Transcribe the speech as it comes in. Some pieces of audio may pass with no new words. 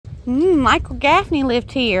Michael Gaffney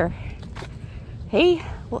lived here. He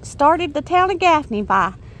started the town of Gaffney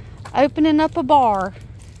by opening up a bar.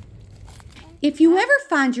 If you ever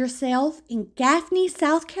find yourself in Gaffney,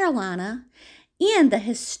 South Carolina, in the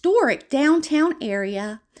historic downtown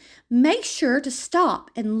area, make sure to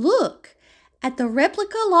stop and look at the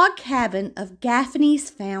replica log cabin of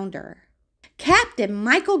Gaffney's founder. Captain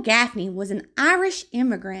Michael Gaffney was an Irish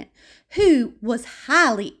immigrant who was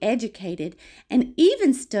highly educated and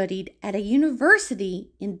even studied at a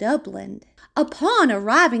university in Dublin. Upon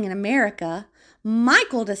arriving in America,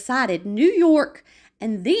 Michael decided New York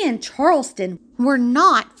and then Charleston were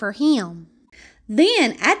not for him.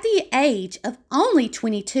 Then, at the age of only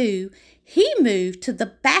 22, he moved to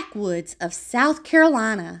the backwoods of South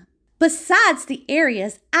Carolina. Besides the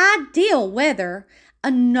area's ideal weather,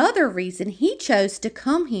 another reason he chose to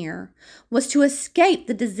come here was to escape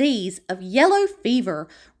the disease of yellow fever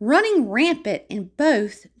running rampant in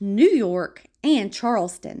both New York and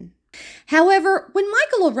Charleston. However, when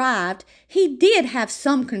Michael arrived, he did have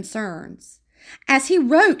some concerns, as he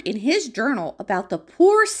wrote in his journal about the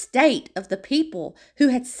poor state of the people who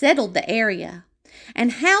had settled the area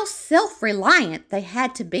and how self-reliant they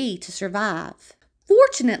had to be to survive.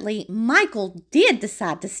 Fortunately, Michael did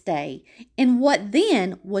decide to stay in what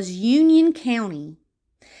then was Union County,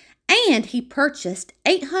 and he purchased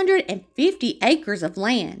 850 acres of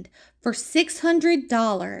land for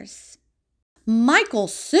 $600. Michael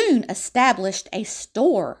soon established a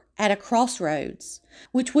store at a crossroads,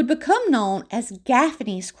 which would become known as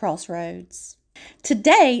Gaffney's Crossroads.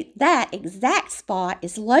 Today, that exact spot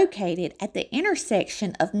is located at the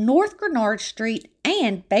intersection of North Grenard Street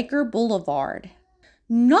and Baker Boulevard.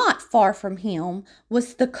 Not far from him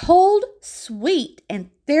was the cold, sweet, and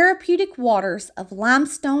therapeutic waters of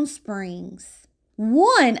Limestone Springs.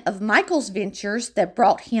 One of Michael's ventures that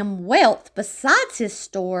brought him wealth besides his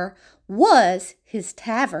store was his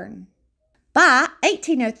tavern. By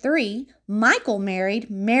 1803, Michael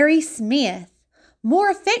married Mary Smith, more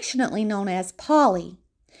affectionately known as Polly.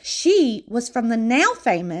 She was from the now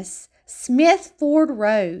famous Smith Ford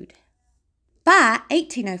Road. By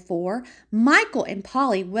 1804, Michael and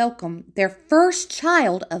Polly welcomed their first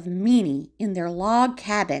child of many in their log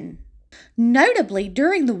cabin. Notably,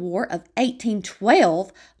 during the War of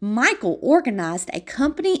 1812, Michael organized a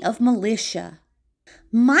company of militia.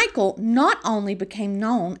 Michael not only became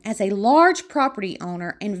known as a large property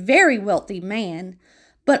owner and very wealthy man,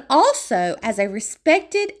 but also as a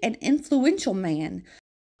respected and influential man.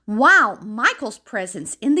 While Michael's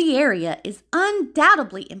presence in the area is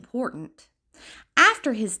undoubtedly important,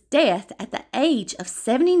 after his death at the age of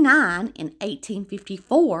 79 in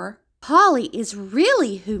 1854, Polly is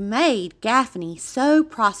really who made Gaffney so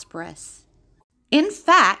prosperous. In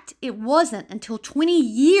fact, it wasn't until 20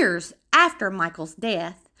 years after Michael's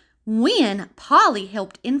death when Polly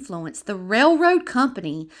helped influence the railroad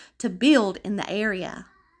company to build in the area.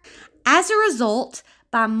 As a result,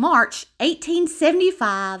 by March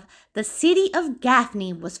 1875, the city of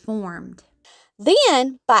Gaffney was formed.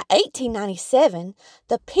 Then, by 1897,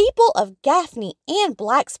 the people of Gaffney and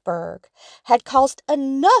Blacksburg had caused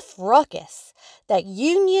enough ruckus that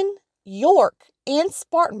Union, York, and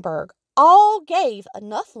Spartanburg all gave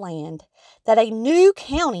enough land that a new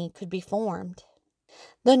county could be formed.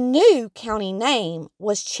 The new county name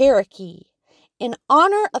was Cherokee, in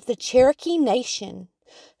honor of the Cherokee Nation,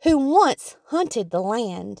 who once hunted the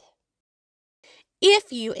land.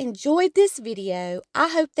 If you enjoyed this video, I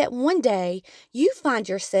hope that one day you find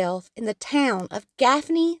yourself in the town of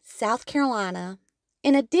Gaffney, South Carolina.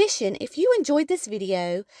 In addition, if you enjoyed this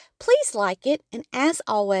video, please like it, and as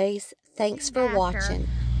always, thanks for watching.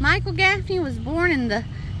 Michael Gaffney was born in the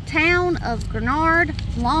town of Grenard,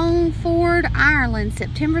 Longford, Ireland,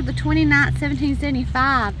 September the 29th,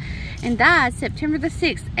 1775, and died September the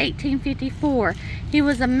 6th, 1854. He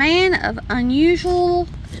was a man of an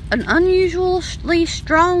unusually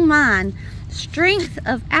strong mind, strength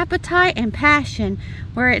of appetite and passion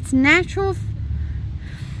were its natural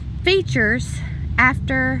features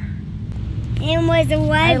after him was a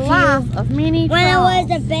wife. A life of many When trials. I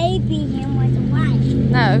was a baby, him was a wife.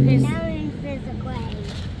 No, he's... Now he's just a gray.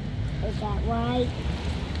 Is that right?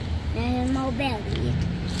 And mobility.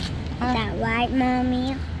 Is that right,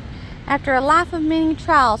 Mommy? After a life of many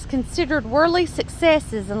trials, considered worldly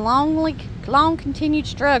successes and long continued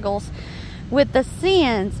struggles with the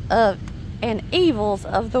sins of and evils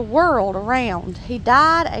of the world around, he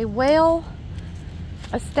died a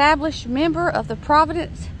well-established member of the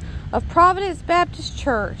Providence Baptist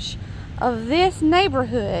Church of this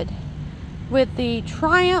neighborhood, with the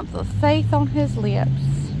triumph of faith on his lips.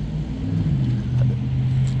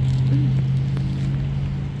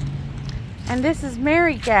 And this is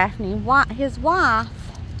Mary Gaffney, his wife.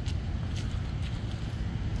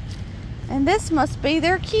 And this must be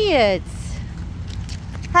their kids.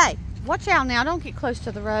 Hey, watch out now. Don't get close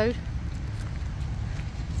to the road.